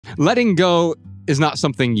Letting go is not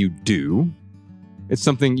something you do. It's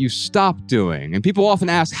something you stop doing. And people often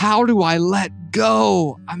ask, how do I let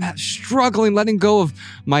go? I'm struggling letting go of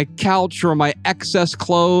my couch or my excess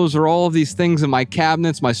clothes or all of these things in my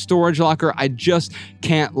cabinets, my storage locker. I just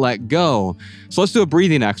can't let go. So let's do a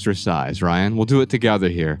breathing exercise, Ryan. We'll do it together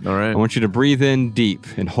here. All right. I want you to breathe in deep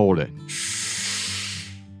and hold it.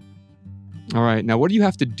 All right. Now, what do you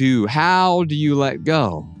have to do? How do you let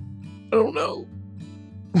go? I don't know.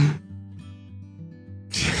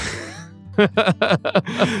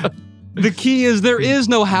 The key is there is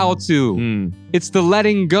no how to. It's the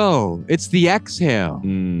letting go. It's the exhale.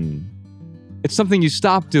 It's something you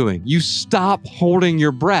stop doing. You stop holding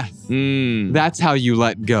your breath. That's how you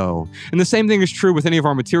let go. And the same thing is true with any of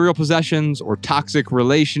our material possessions or toxic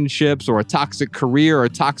relationships or a toxic career or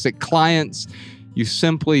toxic clients. You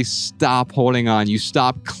simply stop holding on. You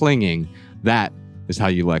stop clinging. That is how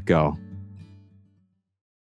you let go.